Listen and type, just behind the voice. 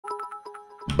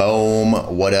Boom.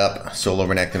 What up? Solo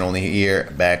Renekton only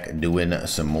here. Back doing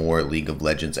some more League of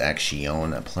Legends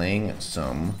action. Playing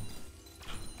some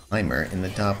Heimer in the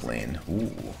top lane.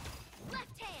 Ooh.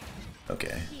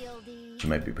 Okay. She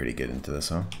might be pretty good into this,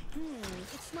 huh?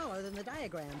 It's smaller than the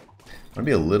diagram. I'm gonna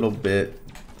be a little bit...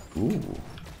 Ooh.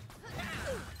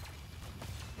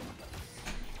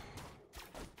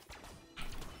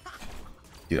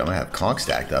 Dude, I'm gonna have Conk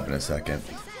stacked up in a second.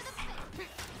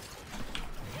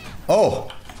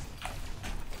 Oh!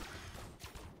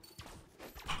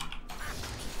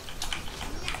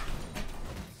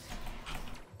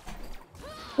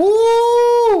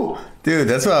 Woo! Dude,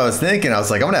 that's what I was thinking. I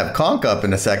was like, I'm gonna have Conk up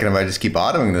in a second if I just keep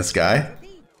autoing this guy.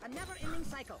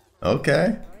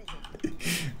 Okay.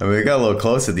 I mean, we got a little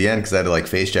close at the end because I had to like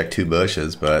face check 2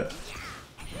 bushes, but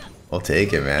we'll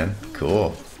take it, man.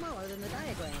 Cool.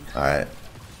 Alright.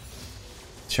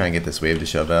 Let's try and get this wave to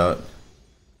shove out.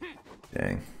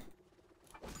 Dang.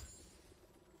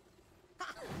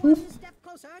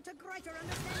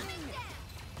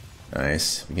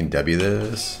 Nice. We can W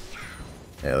this.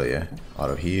 Hell yeah.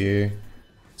 Auto here.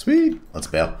 Sweet. Let's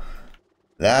bail.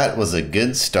 That was a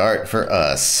good start for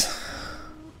us.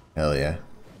 Hell yeah.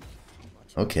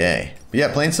 Okay. But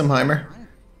yeah, playing some Heimer.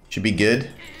 Should be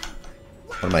good.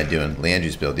 What am I doing?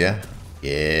 Landry's build, yeah?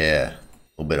 Yeah.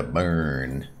 A little bit of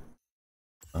burn.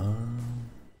 I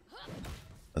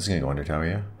was gonna go under tower,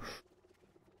 yeah?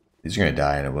 These are gonna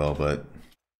die and it will, but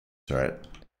it's alright.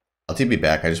 I'll TP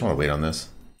back. I just want to wait on this.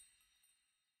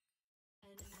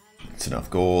 It's enough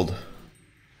gold.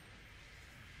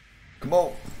 Come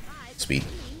on. Sweet.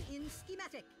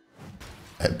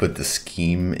 I put the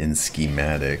scheme in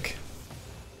schematic.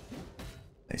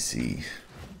 I see.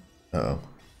 Uh-oh.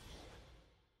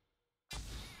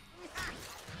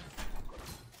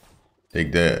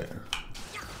 Take that.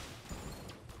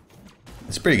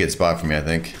 It's a pretty good spot for me, I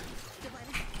think.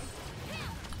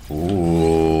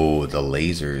 Ooh, the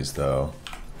lasers, though.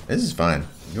 This is fine.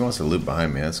 If he wants to loop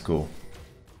behind me, that's cool.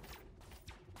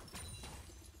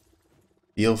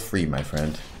 Feel free, my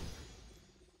friend.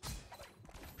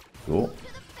 Cool.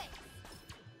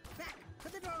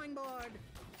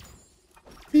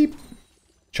 Beep.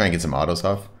 Try and get some autos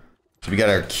off. So we got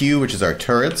our Q, which is our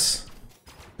turrets.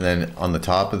 And then on the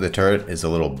top of the turret is a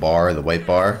little bar, the white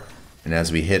bar. And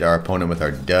as we hit our opponent with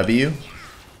our W,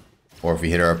 or if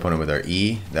we hit our opponent with our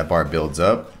E, that bar builds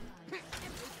up.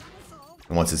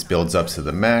 And once it builds up to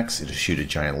the max, it'll shoot a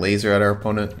giant laser at our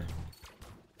opponent.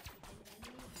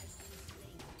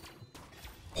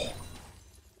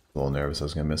 A little nervous I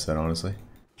was gonna miss that, honestly.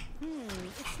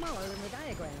 It's smaller than the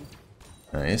diagram.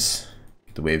 Nice.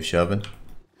 Get the wave shoving.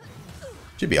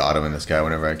 Should be autoing this guy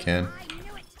whenever I can.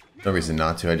 No reason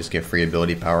not to, I just get free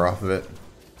ability power off of it.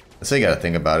 That's how you gotta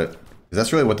think about it. Because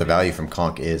that's really what the value from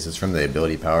Conk is. It's from the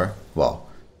ability power. Well,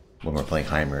 when we're playing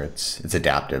Heimer, it's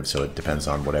adaptive, so it depends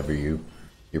on whatever you're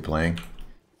playing.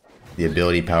 The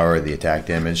ability power, the attack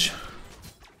damage.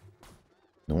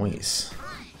 Nice.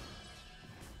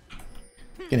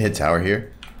 You can hit tower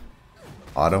here.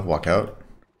 Auto, walk out.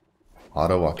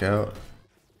 Auto, walk out.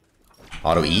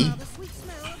 Auto E?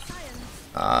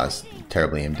 It's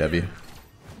terribly aimed W.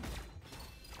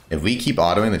 If we keep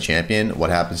autoing the champion, what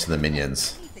happens to the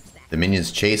minions? The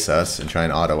minions chase us and try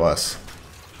and auto us.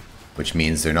 Which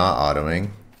means they're not autoing.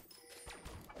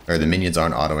 Or the minions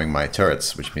aren't autoing my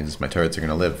turrets, which means my turrets are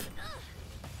gonna live.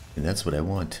 And that's what I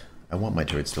want. I want my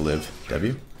turrets to live.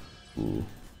 W? Ooh.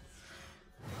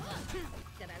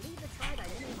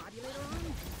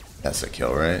 That's a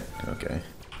kill, right? Okay.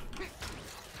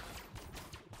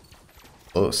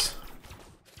 Close.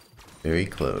 Very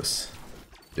close.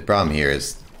 The problem here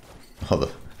is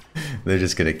they're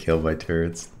just gonna kill my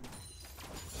turrets.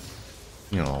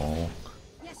 No.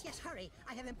 Yes, hurry.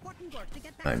 I have important work to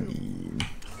get back I to. mean,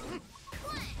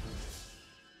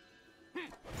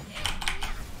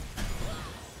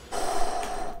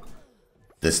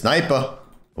 the sniper.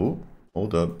 Oh,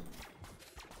 hold up.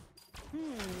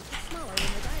 It's smaller than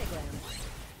the diagram.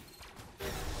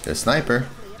 The sniper.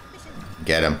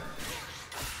 Get him.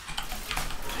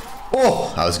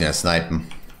 Oh, I was gonna snipe him.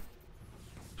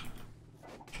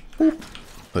 Boop.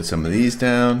 Put some of these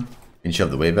down. You can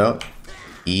shove the wave out.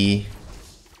 E.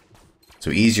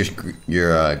 So E's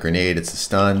your grenade, it's a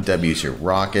stun. W's your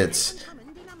rockets.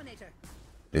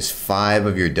 There's 5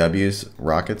 of your W's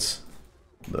rockets.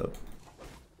 Look.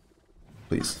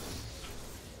 Please.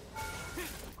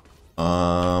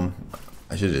 I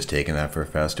should have just taken that for a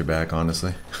faster back,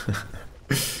 honestly.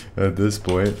 At this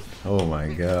point. Oh my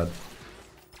god.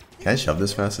 Can I shove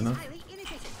this fast enough?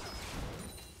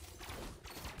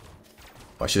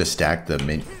 Oh, I should have stacked the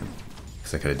min.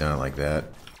 Because I could have done it like that.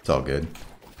 It's all good.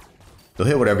 They'll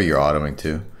hit whatever you're autoing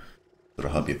to.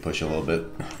 It'll help you push a little bit.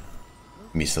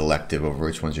 Be selective over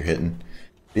which ones you're hitting.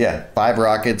 But yeah, 5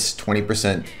 rockets,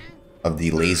 20% of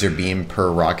the laser beam per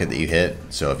rocket that you hit.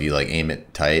 So if you like aim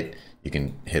it tight, you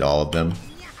can hit all of them.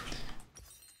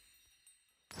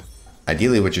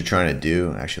 Ideally what you're trying to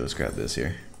do, actually let's grab this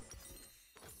here.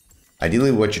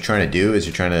 Ideally what you're trying to do is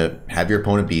you're trying to have your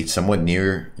opponent be somewhat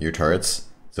near your turrets.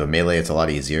 So melee it's a lot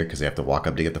easier because they have to walk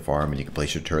up to get the farm and you can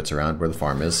place your turrets around where the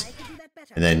farm is.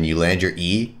 And then you land your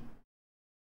E.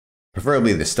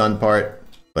 Preferably the stun part,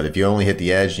 but if you only hit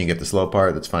the edge and you get the slow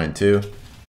part, that's fine too.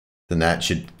 Then that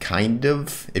should kind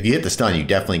of... If you hit the stun, you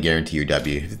definitely guarantee your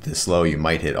W. If you hit the slow, you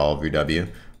might hit all of your W.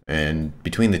 And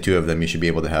between the two of them, you should be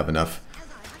able to have enough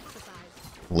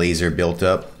laser built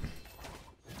up.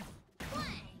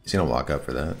 He's gonna walk up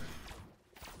for that.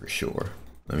 For sure.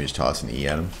 Let me just toss an E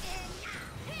at him.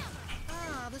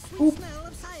 Oop.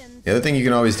 The other thing you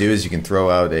can always do is you can throw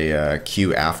out a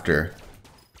Q after.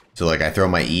 So like I throw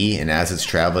my E, and as it's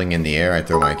traveling in the air, I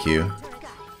throw my Q.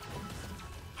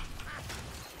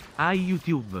 Hi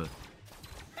YouTube.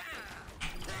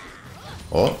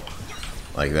 Oh,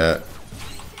 like that.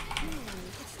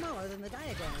 It's smaller than the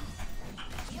diagram.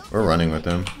 We're running with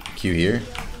him. Q here.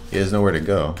 He has nowhere to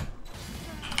go.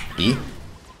 E?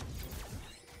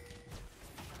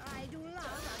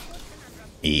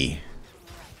 E.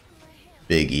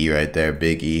 Big E right there,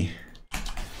 big E.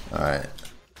 Alright.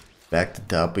 Back to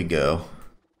top we go.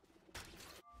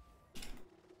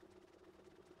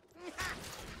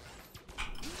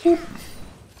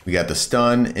 We got the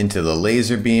stun into the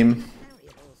laser beam.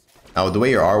 Now the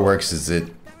way your R works is it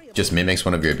just mimics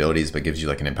one of your abilities but gives you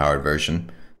like an empowered version.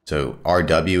 So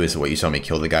RW is what you saw me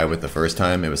kill the guy with the first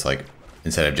time. It was like,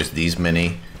 instead of just these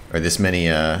many, or this many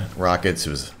rockets, it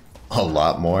was a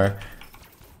lot more.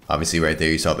 Obviously right there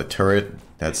you saw the turret.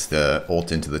 That's the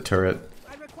ult into the turret.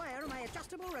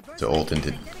 So ult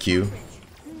into Q.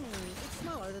 It's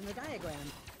smaller than the diagram.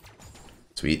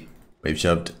 Sweet. Wave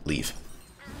shoved, leave.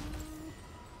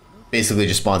 Basically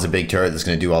just spawns a big turret that's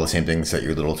going to do all the same things that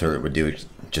your little turret would do. It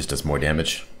just does more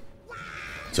damage.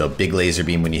 So big laser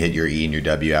beam when you hit your E and your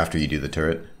W after you do the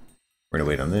turret. We're going to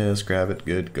wait on this, grab it,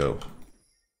 good, go.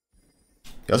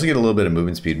 You also get a little bit of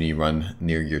movement speed when you run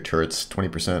near your turrets,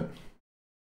 20%.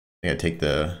 I gotta take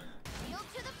that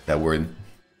word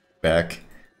back.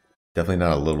 Definitely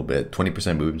not a little bit.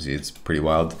 20% movement speed, it's pretty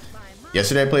wild.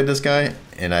 Yesterday I played this guy,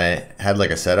 and I had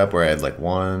like a setup where I had like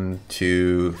 1,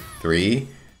 2, 3,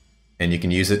 and you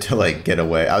can use it to like get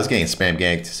away. I was getting spam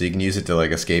ganked, so you can use it to like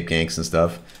escape ganks and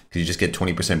stuff, because you just get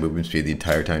 20% movement speed the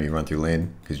entire time you run through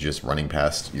lane, because you're just running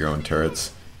past your own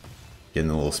turrets,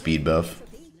 getting a little speed buff.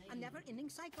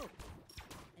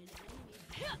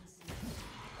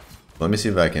 Let me see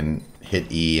if I can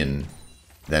hit E and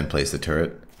then place the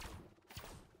turret.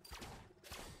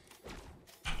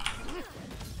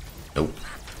 Nope.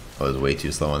 I was way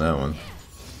too slow on that one.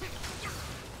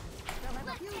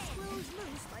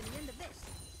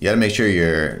 You gotta make sure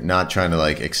you're not trying to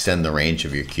like extend the range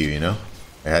of your Q, you know?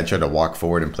 I had tried to walk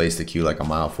forward and place the Q like a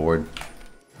mile forward.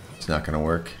 It's not gonna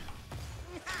work.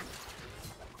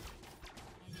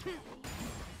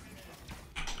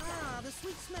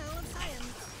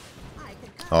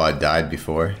 Oh, I died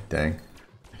before. Dang.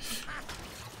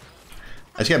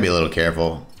 I just gotta be a little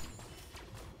careful.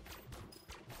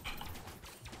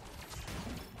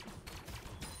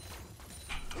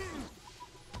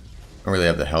 I don't really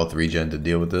have the health regen to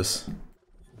deal with this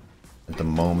at the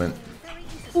moment.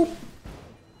 Boop.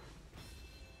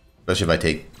 Especially if I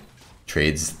take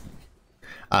trades.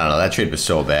 I don't know, that trade was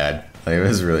so bad. Like, it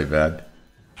was really bad.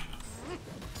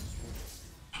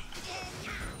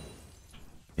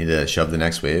 Need to shove the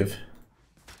next wave.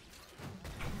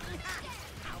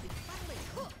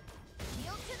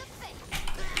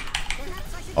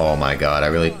 Oh my god, I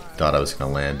really thought I was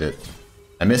gonna land it.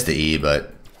 I missed the E,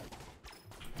 but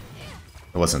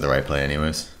it wasn't the right play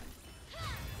anyways.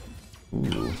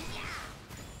 Ooh.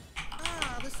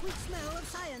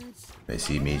 They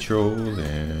see me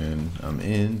trolling. I'm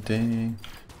in thing.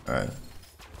 Alright.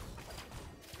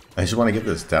 I just want to get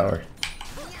this tower.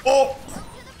 Oh!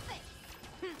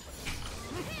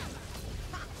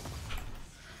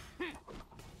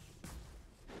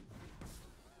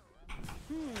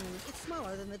 It's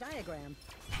smaller than the diagram.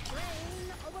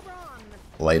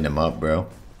 Lighten him up, bro.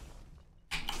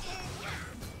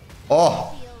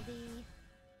 Oh!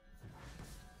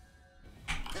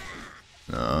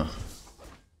 No.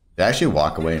 Did I actually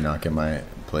walk away and not get my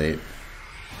plate?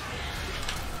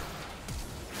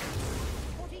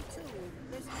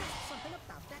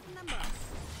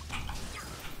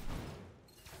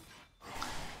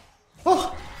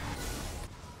 Oh!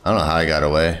 I don't know how I got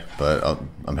away, but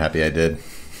I'm happy I did.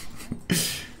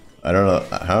 I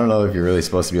don't know if you're really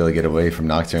supposed to be able to get away from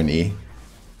Nocturne E,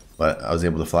 but I was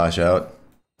able to flash out.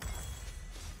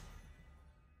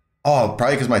 Oh,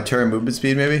 probably because my turret movement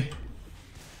speed, maybe?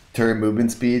 Turret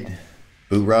movement speed.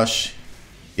 Boot rush.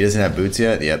 He doesn't have boots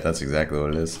yet? Yep, that's exactly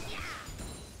what it is.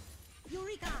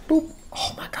 Boop.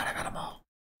 Oh my god, I got them all.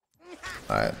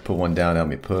 Alright, put one down, help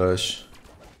me push.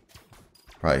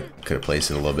 Probably could have placed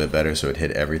it a little bit better so it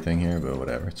hit everything here, but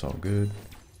whatever, it's all good.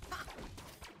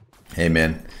 Hey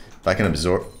man, if I can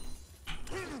absorb...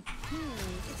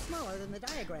 It's smaller than the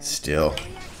diagram. Still.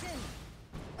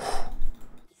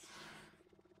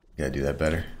 Gotta do that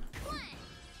better.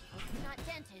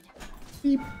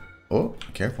 Beep. Oh,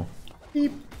 careful.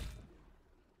 Beep.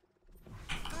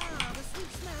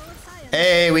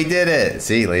 Hey, we did it!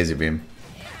 See, laser beam.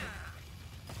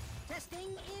 Testing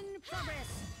in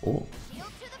progress. Oh.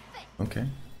 Okay.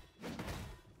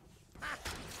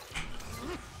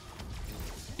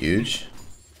 Huge.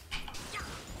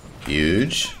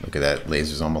 Huge. Look at that,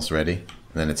 laser's almost ready. And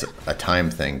then it's a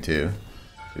time thing too.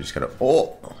 We just gotta.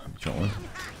 Oh! I'm trolling.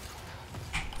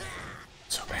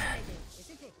 So bad.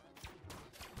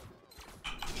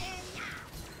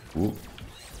 Ooh.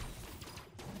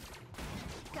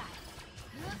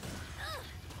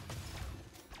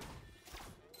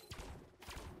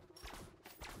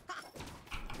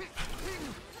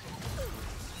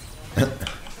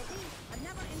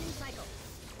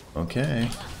 Okay.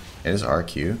 It is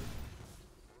RQ.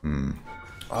 Hmm.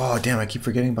 Oh, damn, I keep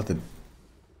forgetting about the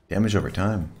damage over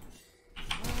time.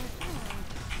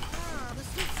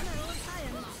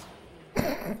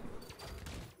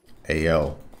 Hey,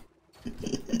 yo.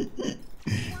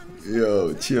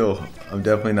 Yo, chill. I'm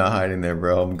definitely not hiding there,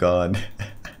 bro. I'm gone.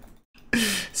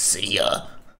 See ya.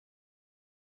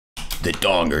 The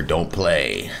donger don't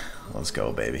play. Let's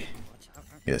go, baby.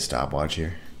 Get a stopwatch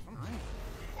here.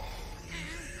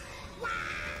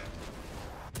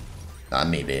 Not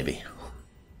me, baby.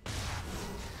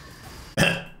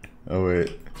 Oh,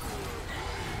 wait.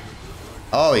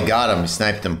 Oh, he got him. He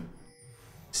sniped him.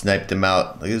 Sniped him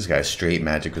out. Look at this guy. Straight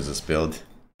magic was this build.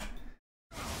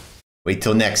 Wait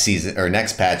till next season, or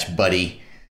next patch, buddy.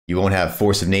 You won't have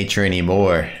Force of Nature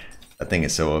anymore. That thing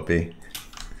is so OP.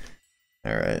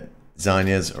 Alright.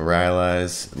 Zanya's,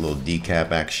 Aureli's, a little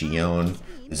decap action.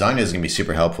 Zanya's gonna be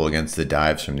super helpful against the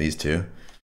dives from these two.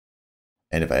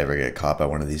 And if I ever get caught by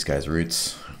one of these guys'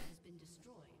 roots.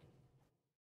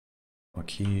 Walk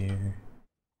here.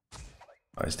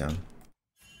 Oh, he's down.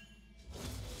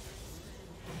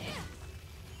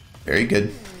 Very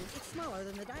good. It's smaller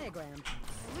than the diagram.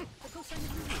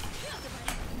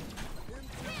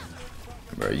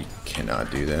 Bro, you cannot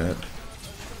do that.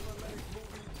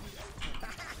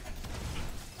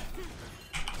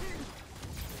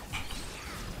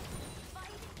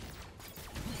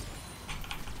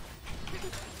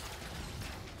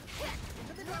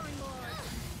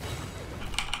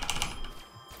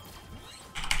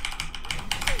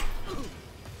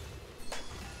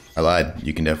 I lied.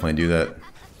 You can definitely do that.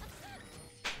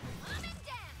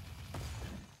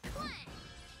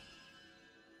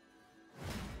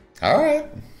 Alright.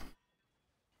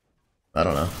 I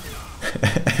don't know.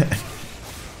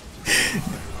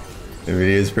 The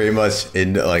video is pretty much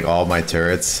in like all my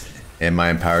turrets and my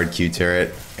empowered Q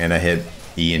turret, and I hit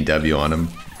E and W on him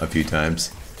a few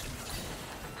times.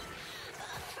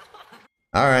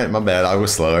 Alright, my bad. I'll go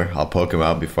slower. I'll poke him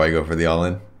out before I go for the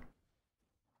all-in.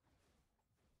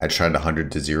 I tried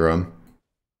 100 to 0 him.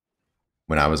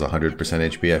 When I was 100%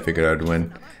 HP, I figured I'd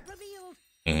win.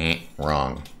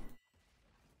 Wrong.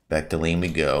 Back to lane we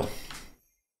go.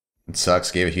 It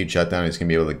sucks, gave a huge shutdown. He's gonna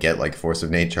be able to get like Force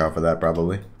of Nature off of that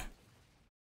probably.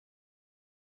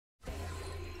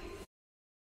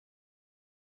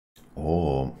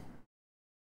 Oh.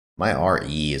 My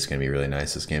RE is gonna be really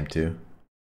nice this game too.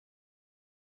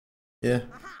 Yeah.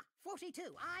 Aha! 42!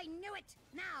 I knew it!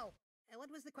 Now!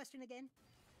 What was the question again?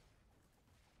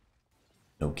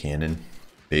 No cannon.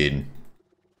 Bane.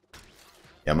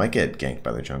 Yeah, I might get ganked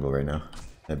by the jungle right now.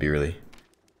 That'd be really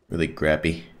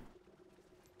crappy.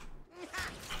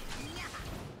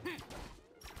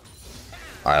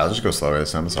 Alright, I'll just go slower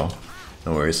this time, that's all.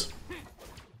 No worries.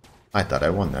 I thought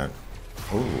I won that.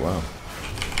 Oh, wow.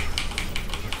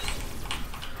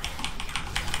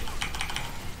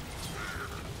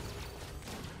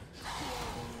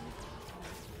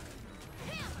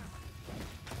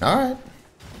 Alright.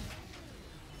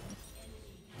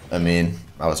 I mean,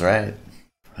 I was right.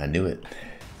 I knew it.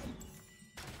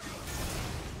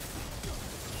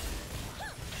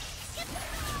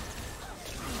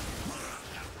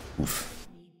 Oof.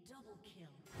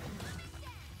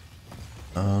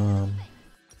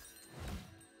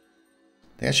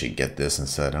 think I should get this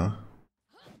instead, huh? A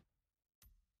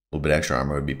little bit extra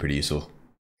armor would be pretty useful.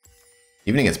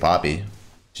 Even against Poppy,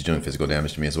 she's doing physical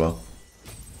damage to me as well.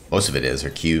 Most of it is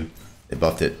her Q. They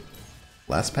buffed it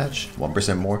last patch,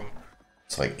 1% more.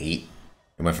 It's like 8.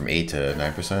 It went from 8 to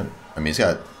 9%. I mean, it's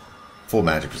got full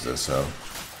magic resist, so.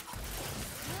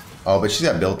 Oh, but she's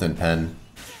got built-in pen.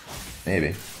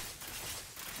 Maybe.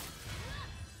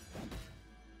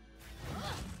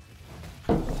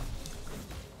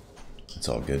 It's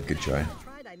all good. Good try.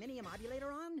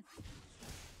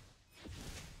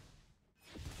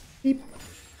 Beep.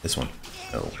 This one.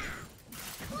 No.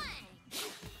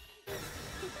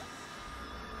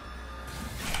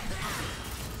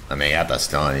 I mean, at that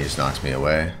stun, he just knocks me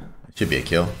away. It should be a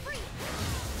kill.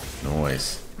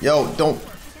 Noise. Yo,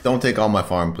 don't take all my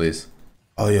farm, please.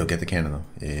 Oh, yo, get the cannon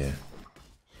though. Yeah.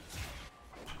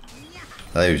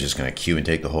 I thought he was just gonna Q and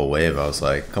take the whole wave. I was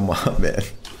like, come on, man.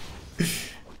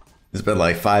 It's been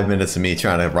like 5 minutes of me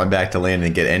trying to run back to lane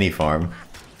and get any farm.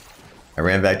 I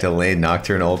ran back to lane,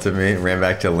 Nocturne ulted me, ran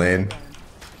back to lane.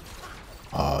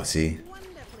 Oh, see?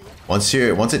 Once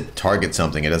it targets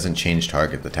something, it doesn't change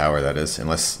target, the tower that is,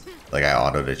 unless like I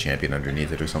autoed a champion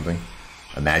underneath it or something.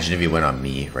 Imagine if he went on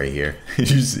me right here. You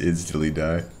just instantly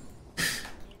die.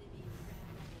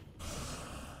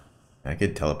 I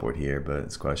could teleport here, but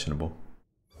it's questionable.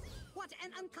 What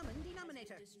an uncommon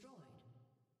denominator.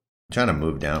 I'm trying to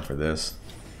move down for this.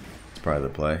 It's probably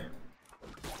the play.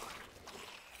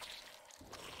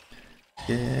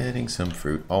 Getting some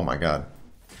fruit. Oh my god.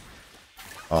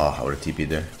 Oh, I would have TP'd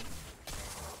there.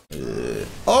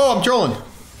 Oh, I'm trolling!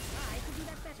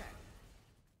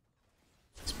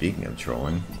 Speaking of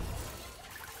trolling,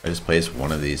 I just placed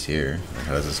one of these here.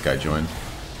 How does this guy join?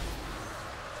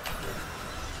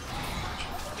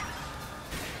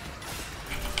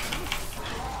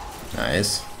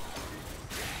 Nice.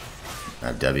 I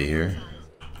have W here.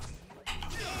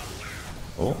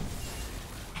 Oh.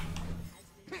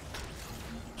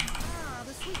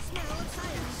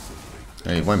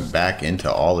 And he went back into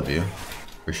all of you.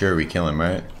 For sure we kill him,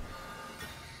 right?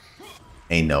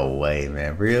 Ain't no way,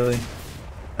 man. Really?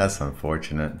 That's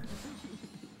unfortunate.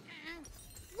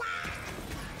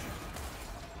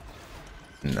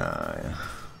 Nah.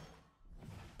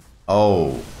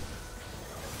 Oh.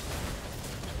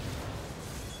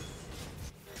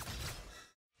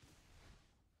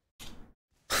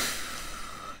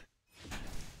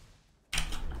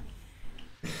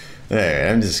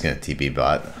 Alright, I'm just gonna TP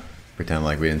bot. Pretend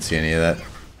like we didn't see any of that.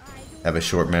 Have a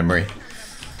short memory.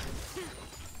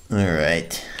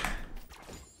 Alright.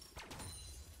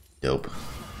 Dope.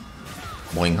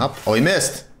 Boing hop. Oh, he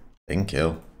missed! Didn't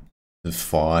kill.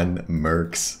 Fawn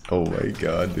Mercs. Oh my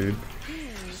god, dude.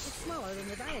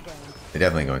 They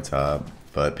definitely going top.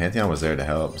 But Pantheon was there to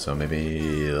help, so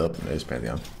maybe... Oh, there's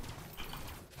Pantheon.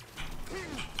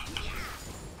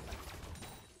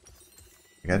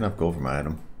 I got enough gold for my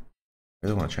item. I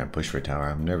really want to try and push for a tower.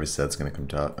 I'm nervous that's gonna come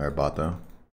top or bot though.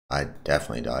 I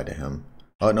definitely died to him.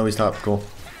 Oh no, he's top. Cool.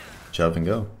 Shove and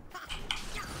go.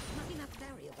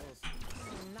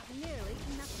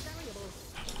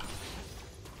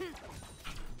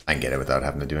 I can get it without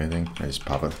having to do anything. I just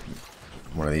pop it,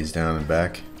 one of these down and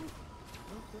back.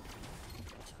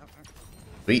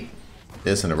 Sweet.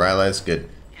 This and the Rylai's good.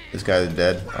 This guy's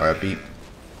dead. RIP.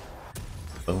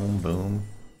 Boom, boom.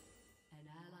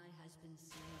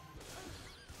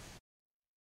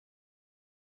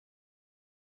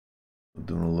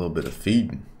 Doing a little bit of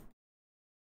feeding.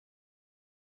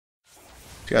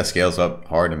 She got scales up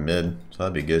hard and mid, so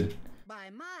that'd be good.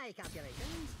 By my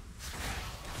calculations.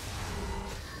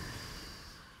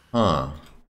 Huh.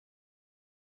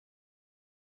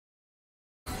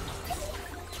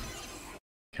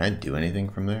 Can I do anything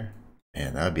from there?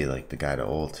 Man, that would be like the guy to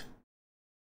ult.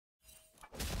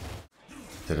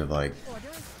 Instead of like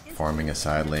farming a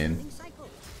side lane.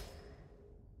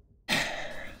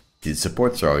 Dude,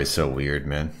 supports are always so weird,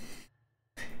 man.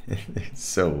 It's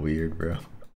so weird, bro.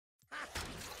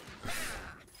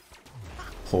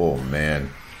 Oh, man.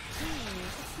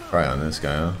 Probably on this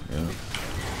guy, huh? Yeah.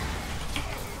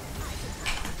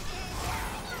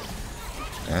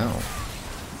 Ow.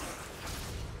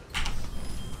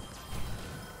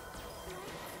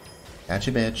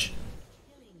 Gotcha, bitch.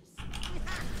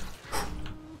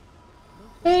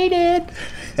 Hate it.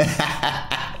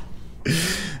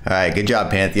 Alright, good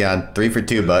job, Pantheon. 3 for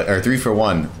 2, but or 3 for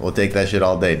 1. We'll take that shit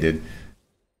all day, dude.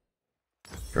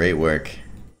 Great work.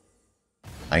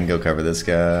 I can go cover this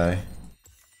guy.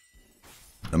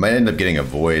 I might end up getting a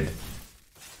void.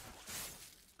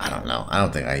 I don't know. I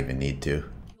don't think I even need to.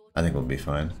 I think we'll be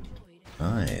fine.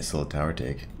 Nice little tower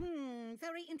take.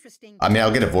 Very interesting. interesting. I mean,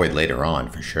 I'll get a Void later on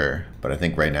for sure, but I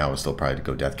think right now we'll still probably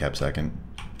go Death Cap second.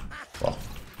 Well,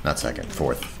 not second,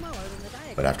 fourth. Smaller than the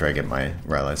diagram. But after I get my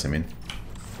Rylai's, I mean.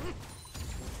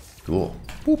 Cool.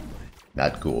 Boop.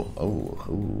 Not cool. Oh,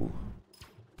 ooh.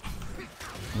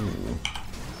 Ooh.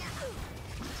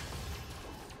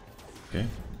 Okay.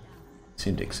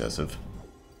 Seemed excessive.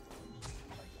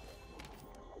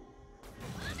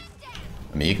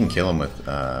 I mean, you can kill him with,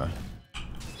 I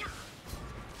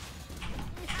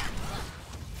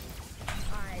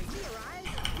realize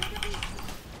you're the beast.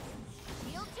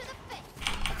 Heel to the face.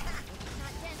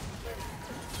 Not dead.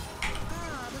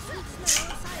 Ah, the sweet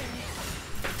smell of science.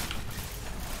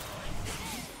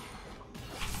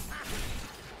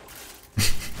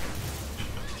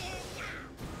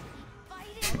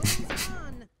 Fighting is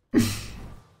on.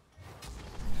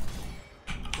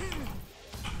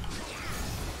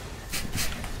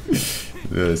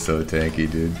 that was so tanky,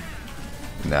 dude.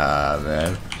 Nah,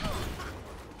 man.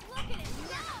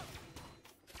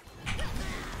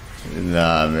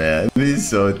 Nah, man. He's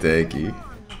so tanky.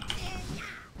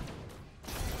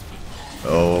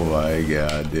 Oh my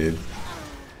god, dude.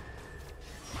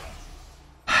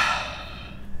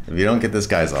 If you don't get this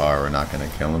guy's R, we're not gonna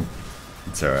kill him.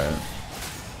 It's alright.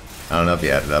 I don't know if he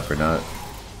added up or not.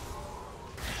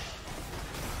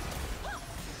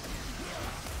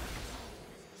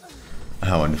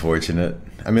 How unfortunate.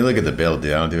 I mean, look at the build,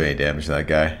 dude. I don't do any damage to that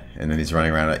guy. And then he's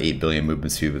running around at 8 billion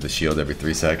movement speed with a shield every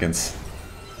 3 seconds.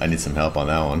 I need some help on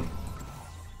that one.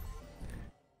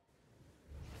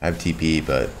 I have TP,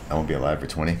 but I won't be alive for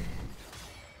 20.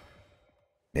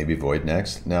 Maybe Void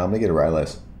next. No, I'm gonna get a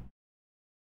Rylai's.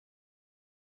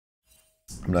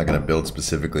 I'm not gonna build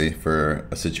specifically for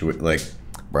a situation like,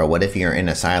 bro, what if you're in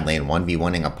a side lane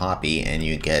 1v1ing a Poppy and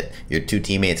you get your 2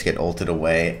 teammates get ulted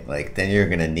away? Like, then you're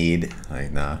gonna need,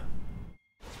 like, nah.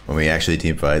 When we actually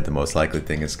team fight, the most likely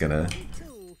thing is gonna,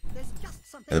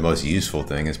 the most useful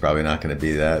thing is probably not gonna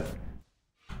be that.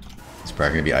 It's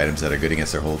probably gonna be items that are good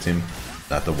against their whole team.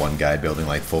 Not the one guy building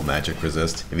like full magic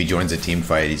resist. If he joins a team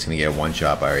fight, he's gonna get one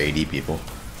shot by our AD people,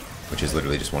 which is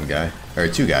literally just one guy. Or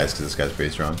 2 guys, because this guy's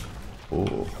pretty strong.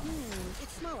 Ooh.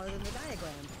 It's smaller than the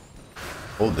diagram.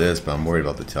 Hold this, but I'm worried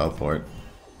about the teleport.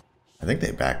 I think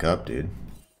they back up, dude.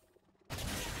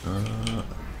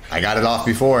 I got it off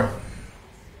before.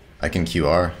 I can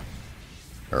QR.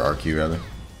 Or RQ, rather.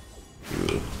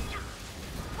 Ooh.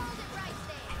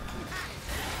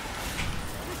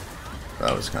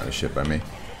 That was kind of shit by me.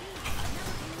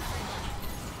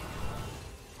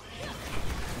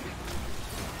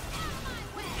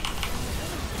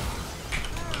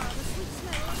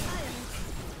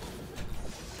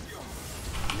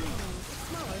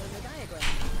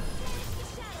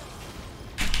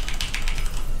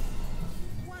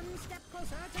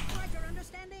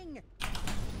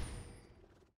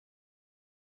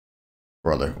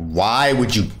 Brother, why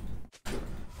would you?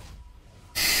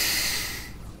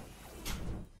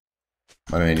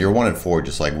 I mean, you're 1 and 4.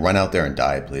 Just like run out there and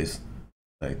die, please.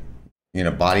 Like, you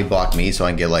know, body block me so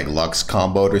I can get like Lux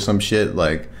comboed or some shit.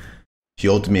 Like, she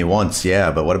ulted me once,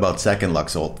 yeah, but what about second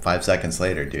Lux ult? 5 seconds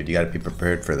later, dude. You gotta be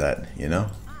prepared for that, you know?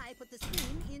 I put the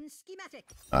screen in schematic.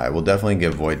 Alright, we'll definitely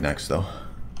get Void next, though.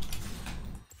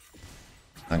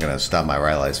 Not gonna stop my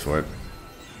Rylai's for it.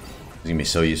 It's gonna be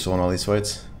so useful in all these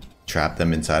fights. Trap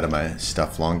them inside of my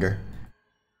stuff longer.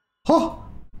 Huh!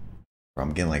 Bro,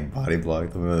 I'm getting like body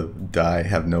blocked. I'm gonna die,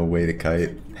 have no way to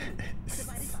kite.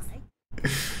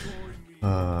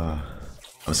 I'm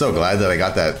so glad that I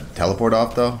got that teleport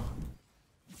off, though.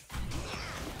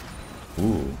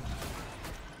 Ooh.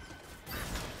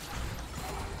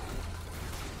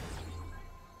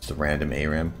 Just a random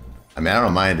ARAM. I mean, I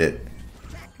don't mind it.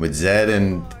 With Zed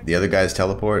and the other guy's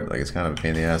teleport, like, it's kind of a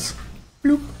pain in the ass.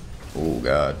 Bloop. Oh,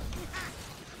 God.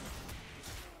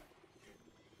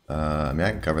 I mean,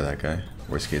 I can cover that guy.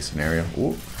 Worst case scenario.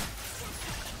 Ooh.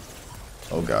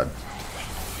 Oh, God.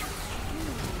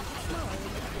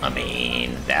 I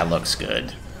mean, that looks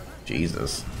good.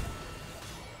 Jesus.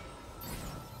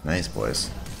 Nice,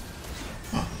 boys.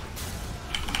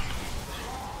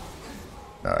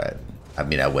 Alright. I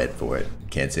mean, I went for it.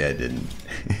 Can't say I didn't.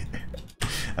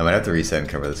 I might have to reset and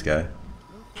cover this guy.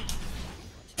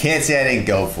 Can't say I didn't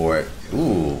go for it.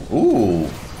 Ooh. Ooh.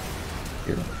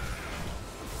 Here.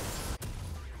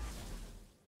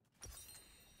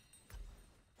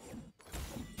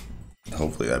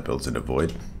 Hopefully that builds into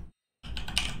Void. I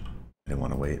didn't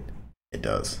want to wait. It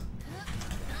does.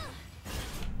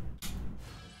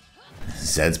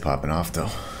 Zed's popping off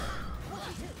though.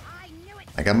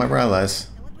 I got my Rylai's.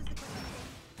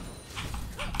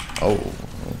 Oh,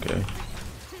 okay.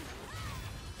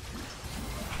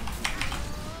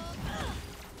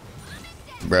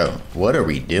 Bro, what are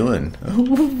we doing?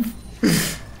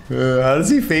 How does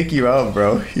he fake you out,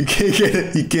 bro? He can't get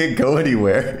it. He can't go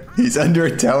anywhere. He's under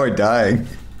a tower dying.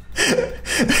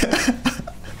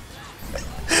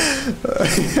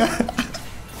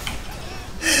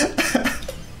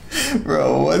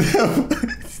 Bro, what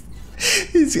the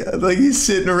He's like, he's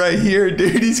sitting right here,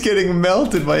 dude. He's getting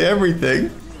melted by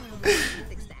everything.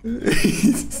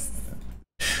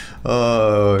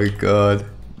 Oh my god.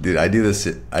 Dude, I do this,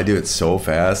 I do it so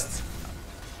fast.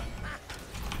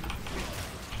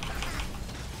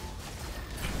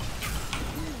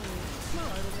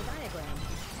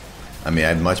 I mean,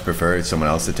 I'd much prefer someone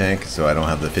else to tank, so I don't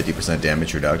have the 50%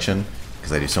 damage reduction,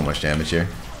 because I do so much damage here.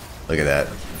 Look at that.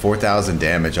 4,000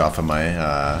 damage off of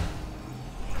my,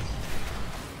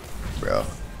 Bro,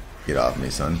 get off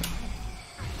me, son.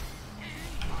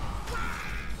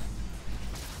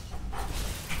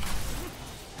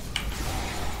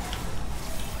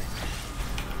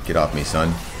 Get off me,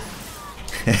 son.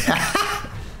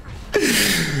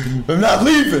 I'm not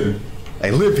leaving! I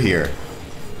live here.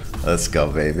 Let's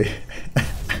go, baby.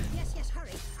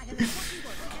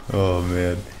 Oh,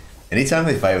 man. Anytime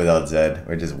they fight without Zed,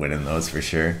 we're just winning those for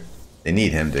sure. They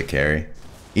need him to carry.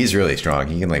 He's really strong.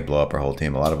 He can like blow up our whole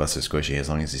team. A lot of us are squishy. As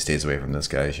long as he stays away from this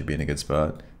guy, he should be in a good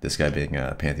spot. This guy being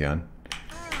Pantheon.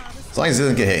 As long as he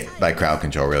doesn't get hit by crowd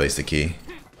control, really is the key.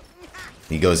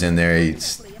 He goes in there,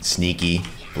 he's sneaky,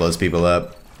 blows people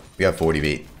up. We got 40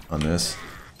 beat on this.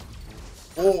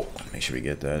 Oh, make sure we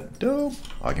get that. Dope.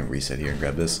 Oh, I can reset here and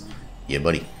grab this. Yeah,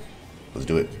 buddy. Let's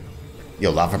do it.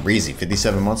 Yo, Lava Breezy,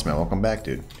 57 months, man. Welcome back,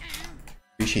 dude.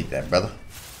 Appreciate that, brother.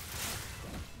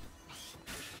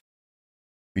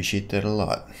 Appreciate that a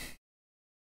lot.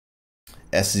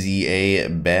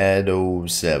 SZA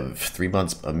Badosev. 3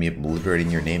 months of me obliterating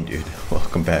your name, dude.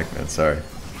 Welcome back, man. Sorry.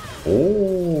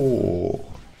 Oh.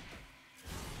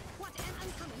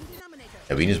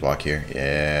 Yeah, we can just walk here.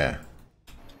 Yeah.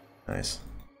 Nice.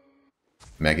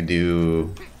 I mean, I could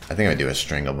do... I think I would do a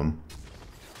string of them.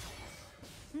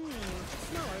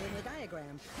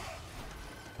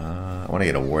 I want to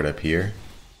get a ward up here.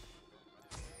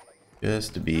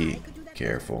 Just to be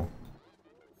careful.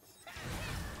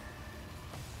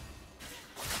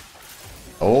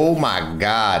 Oh my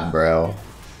god, bro.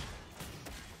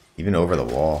 Even over the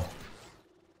wall.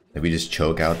 Maybe just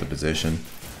choke out the position.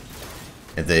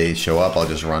 If they show up, I'll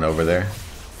just run over there.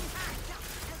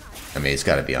 I mean, it's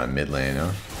got to be on mid lane,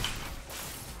 huh?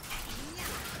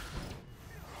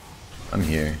 I'm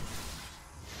here.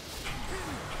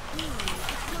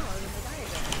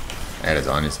 I had his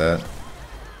on his set.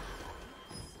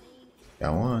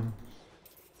 Got one.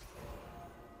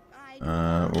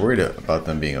 We're worried about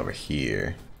them being over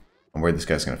here. I'm worried this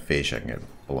guy's gonna face check and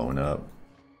get blown up.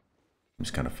 I'm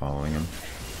just kind of following him.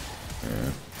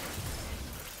 Yeah.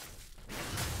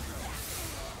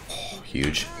 Oh,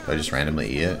 huge. Did I just randomly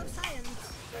eat it?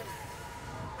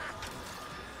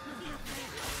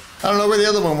 I don't know where the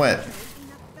other one went.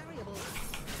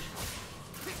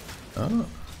 Oh,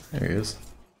 there he is.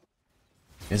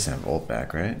 He doesn't have ult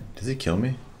back, right? Does he kill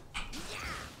me?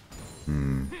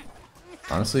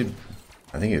 Honestly,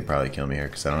 I think he'd probably kill me here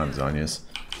because I don't have Zhonya's.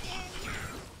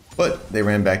 But they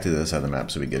ran back to the other side of the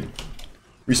map, so we good.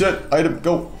 Reset, item,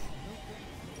 go!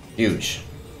 Huge.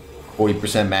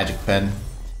 40% magic pen.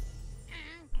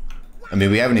 I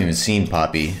mean, we haven't even seen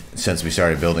Poppy since we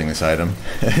started building this item.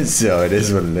 So it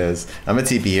is what it is. I'm gonna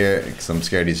TP here because I'm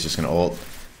scared he's just gonna ult.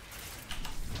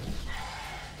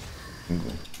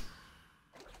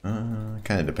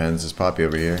 Kind of depends. There's Poppy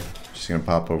over here. She's gonna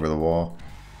pop over the wall.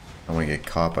 I want to get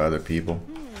caught by other people.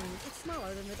 It's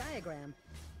smaller than the diagram.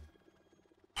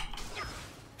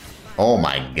 Oh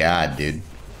my god, dude.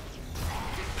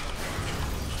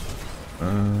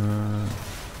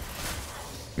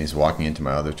 He's walking into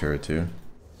my other turret too.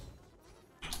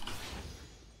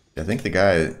 I think the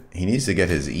guy, he needs to get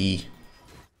his E.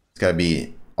 It's gotta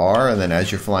be R, and then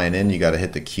as you're flying in, you gotta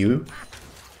hit the Q.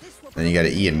 Then you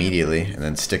gotta E immediately, and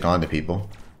then stick on to people.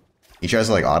 He tries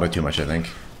to like auto too much, I think.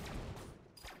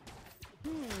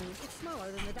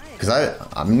 Because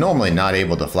I'm normally not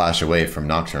able to flash away from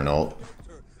Nocturne ult.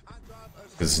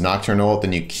 Because it's Nocturne ult,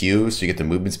 then you Q, so you get the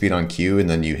movement speed on Q, and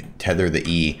then you tether the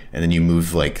E, and then you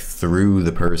move like through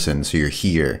the person, so you're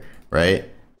here, right?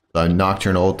 So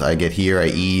Nocturne ult, I get here, I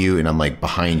E you, and I'm like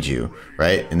behind you,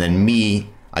 right? And then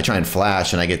me, I try and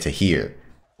flash, and I get to here.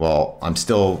 Well, I'm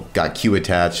still got Q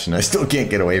attached, and I still can't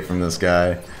get away from this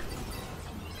guy.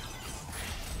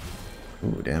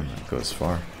 Ooh, damn, that goes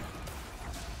far.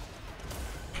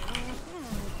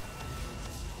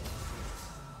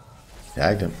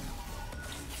 Tagged him.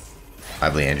 I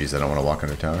have Leandry's, I don't want to walk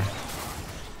under tower.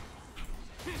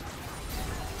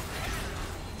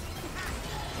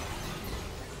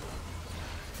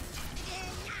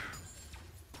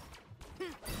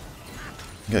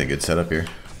 Got a good setup here.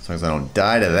 As long as I don't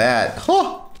die to that.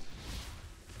 Huh!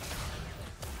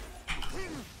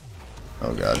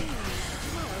 Oh god.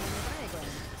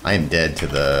 I am dead to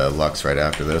the Lux right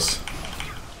after this.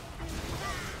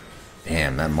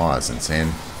 Damn, that Maw is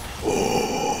insane.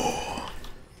 Oh.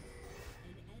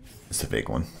 It's a big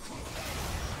one.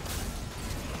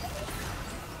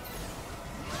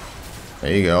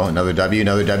 There you go. Another W,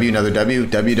 another W, another W.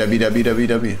 W, W, W, W,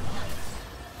 W.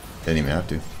 Didn't even have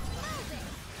to.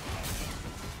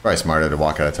 Probably smarter to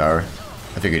walk out of tower.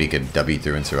 I figured he could W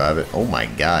through and survive it. Oh my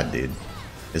god, dude.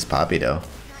 This Poppy, though.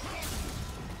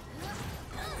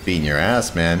 Beating your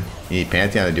ass, man. You need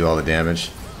Pantheon to do all the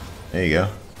damage. There you go.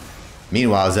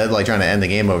 Meanwhile, Zed like trying to end the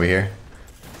game over here.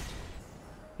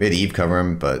 We had Eve cover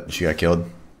him, but she got killed.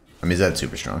 I mean, Zed's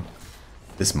super strong.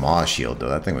 This Maw shield, though,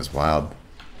 that thing was wild.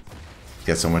 He's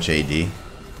got so much AD.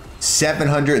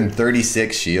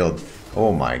 736 shield.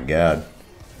 Oh my god.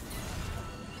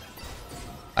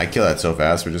 I kill that so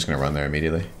fast, we're just gonna run there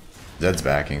immediately. Zed's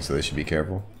backing, so they should be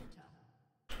careful.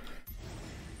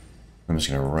 I'm just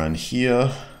gonna run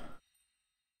here.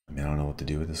 I mean, I don't know what to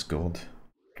do with this gold.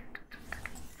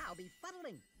 I'll be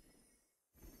fuddling.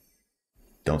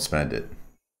 Don't spend it.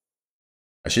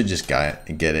 I should just get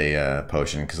a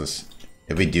potion, because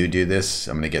if we do this,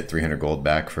 I'm gonna get 300 gold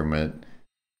back from it.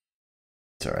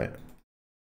 It's alright.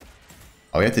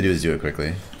 All we have to do is do it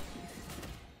quickly.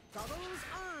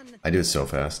 I do it so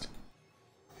fast.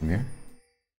 Come here.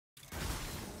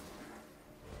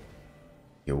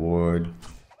 Your ward.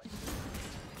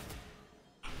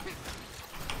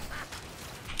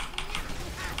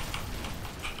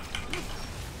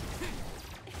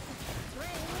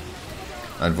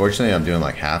 Unfortunately, I'm doing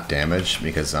like half damage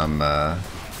because I'm,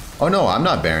 oh no, I'm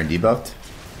not Baron debuffed.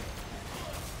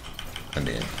 I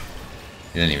mean, you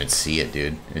didn't even see it,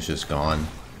 dude. It's just gone.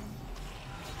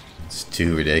 It's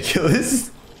too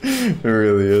ridiculous. It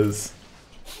really is.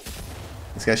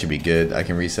 This guy should be good. I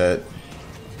can reset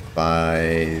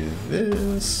by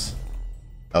this.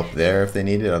 Up there if they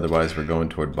need it. Otherwise, we're going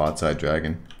toward bot side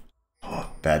dragon. Oh,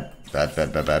 bad, bad,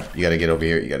 bad, bad, bad. You gotta get over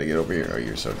here. You gotta get over here. Oh,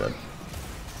 you're so dead.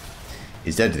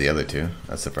 He's dead to the other two.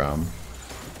 That's the problem.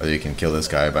 Whether you can kill this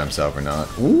guy by himself or not.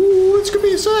 Ooh, it's gonna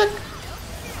be a sec.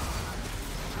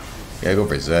 Gotta go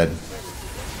for Zed.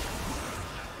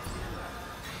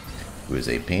 Who is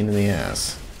a pain in the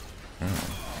ass.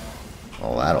 Oh.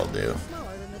 Well, that'll do.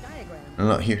 No,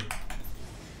 no, here.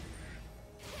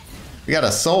 We got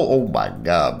a soul. Oh my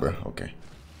god, bro. Okay.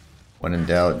 When in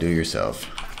doubt, do yourself.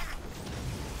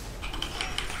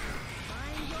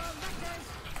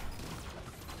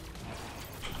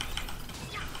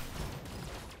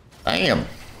 Bam!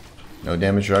 No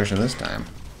damage reduction this time.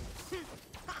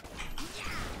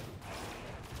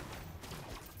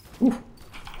 Whew.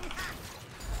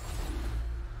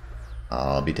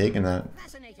 I'll be taking that.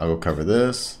 I'll go cover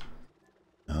this.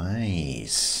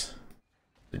 Nice.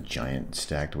 The giant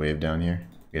stacked wave down here.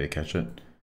 Gotta catch it.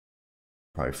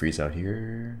 Probably freeze out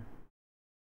here.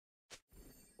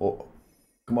 Oh,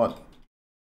 come on.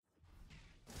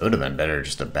 It would have been better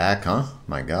just to back, huh?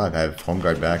 My god, I have home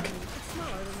guard back.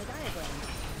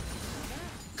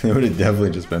 It would have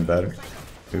definitely just been better.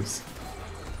 Oops.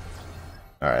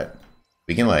 Alright.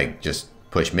 We can like just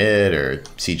push mid or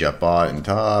siege up bot and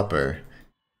top or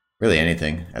really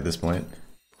anything at this point.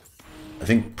 I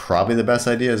think probably the best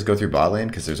idea is go through bot lane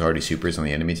because there's already supers on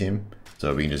the enemy team.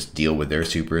 So we can just deal with their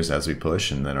supers as we push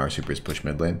and then our supers push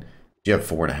mid lane. You have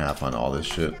 4.5 on all this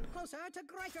shit.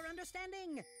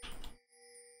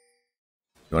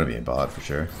 You want to be in bot for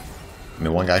sure. I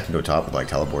mean, one guy can go top with like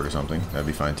teleport or something. That'd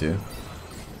be fine too.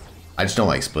 I just don't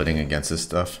like splitting against this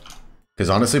stuff. Because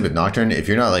honestly, with Nocturne, if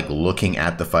you're not like looking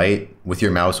at the fight with your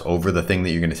mouse over the thing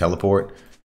that you're going to teleport,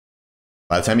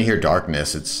 by the time you hear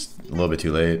darkness, it's a little bit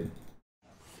too late.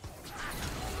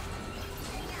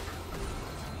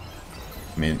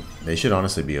 I mean, they should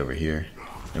honestly be over here.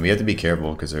 And we have to be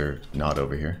careful because they're not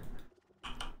over here.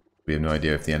 We have no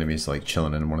idea if the enemy's like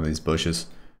chilling in one of these bushes.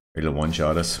 Ready to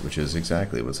one-shot us, which is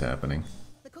exactly what's happening.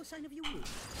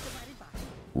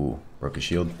 Ooh, broke a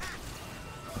shield.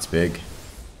 That's big.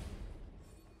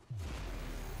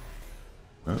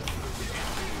 Oh.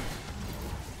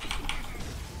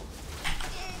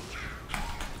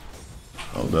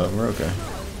 Hold up, we're okay.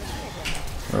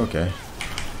 We're okay.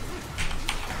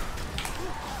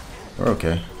 We're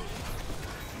okay.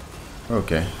 We're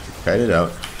okay. Kite it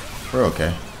out. We're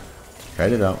okay.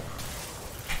 Kite it out.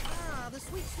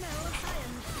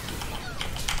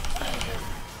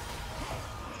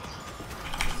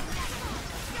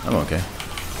 I'm okay.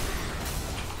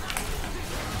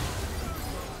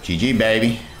 GG,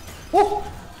 baby. Woo!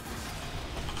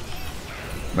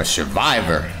 I'm a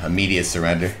survivor. Immediate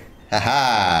surrender.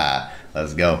 Haha.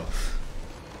 Let's go.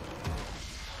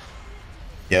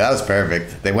 Yeah, that was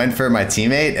perfect. They went for my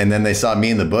teammate, and then they saw me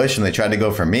in the bush, and they tried to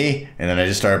go for me, and then I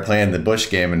just started playing the bush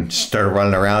game and started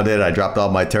running around it. I dropped all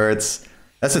my turrets.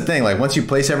 That's the thing, like, once you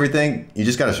place everything, you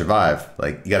just gotta survive.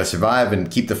 Like, you gotta survive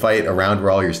and keep the fight around where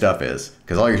all your stuff is,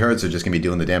 because all your turrets are just gonna be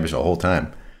doing the damage the whole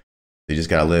time. You just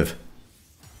gotta live.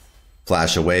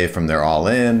 Flash away from their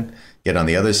all-in, get on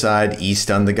the other side,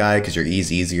 E-stun the guy, because your E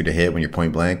is easier to hit when you're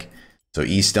point blank. So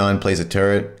E-stun, plays a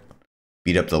turret,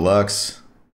 beat up the Lux.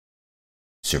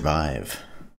 Survive.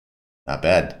 Not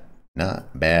bad.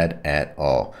 Not bad at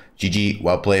all. GG,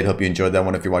 well played. Hope you enjoyed that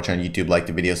one. If you're watching on YouTube, like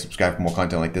the video, subscribe for more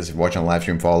content like this. If you're watching on live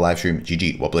stream, follow live stream.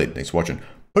 GG, well played. Thanks for watching.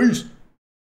 Peace.